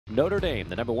Notre Dame,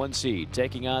 the #1 seed,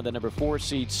 taking on the #4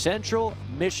 seed Central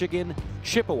Michigan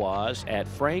Chippewas at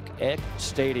Frank Eck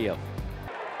Stadium.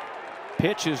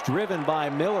 Pitch is driven by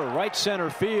Miller, right center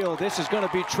field. This is going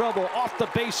to be trouble off the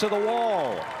base of the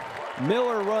wall.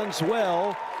 Miller runs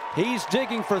well. He's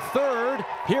digging for third.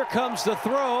 Here comes the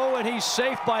throw, and he's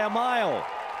safe by a mile.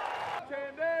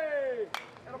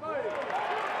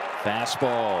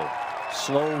 Fastball.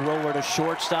 Slow roller to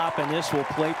shortstop, and this will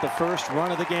plate the first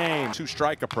run of the game.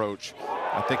 Two-strike approach.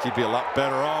 I think he'd be a lot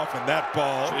better off, and that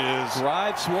ball is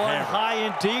drives one hammered. high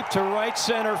and deep to right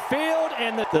center field,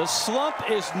 and the slump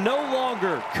is no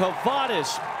longer.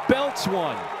 Cavadis belts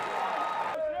one.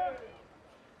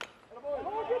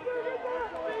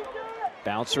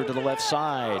 Bouncer to the left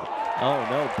side. Oh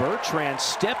no, Bertrand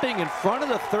stepping in front of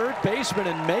the third baseman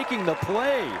and making the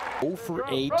play. 0 for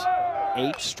 8,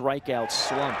 8 strikeout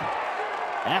slump.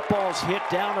 That ball's hit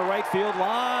down the right field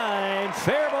line.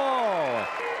 Fair ball.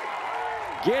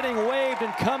 Getting waved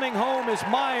and coming home is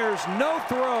Myers. No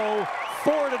throw.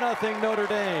 4-0 Notre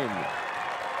Dame.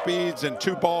 Speeds and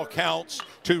 2-ball counts,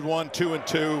 2-1,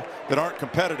 2-2 that aren't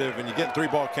competitive, and you get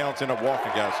 3-ball counts, end up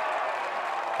walking guys.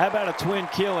 How about a twin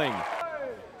killing?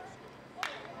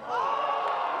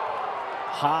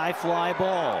 High fly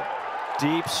ball.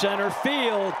 Deep center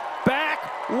field.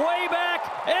 Back, way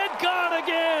back, and gone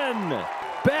again.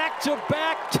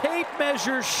 Back-to-back tape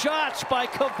measure shots by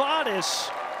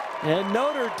Cavadis. And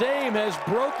Notre Dame has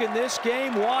broken this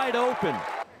game wide open.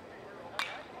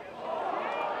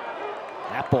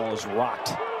 That ball is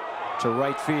rocked to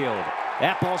right field.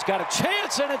 That ball's got a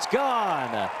chance, and it's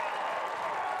gone.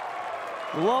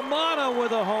 LaManna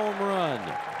with a home run.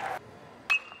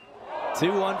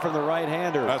 2-1 from the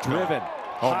right-hander. That's driven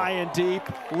high and deep,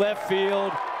 left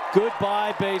field.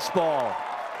 Goodbye baseball.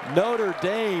 Notre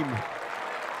Dame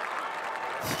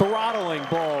throttling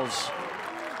balls.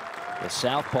 The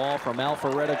southpaw from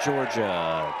Alpharetta,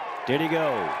 Georgia. Did he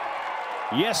go?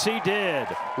 Yes, he did.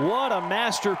 What a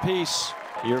masterpiece.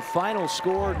 Your final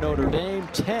score, Notre Dame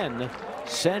 10,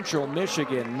 Central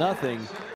Michigan 0.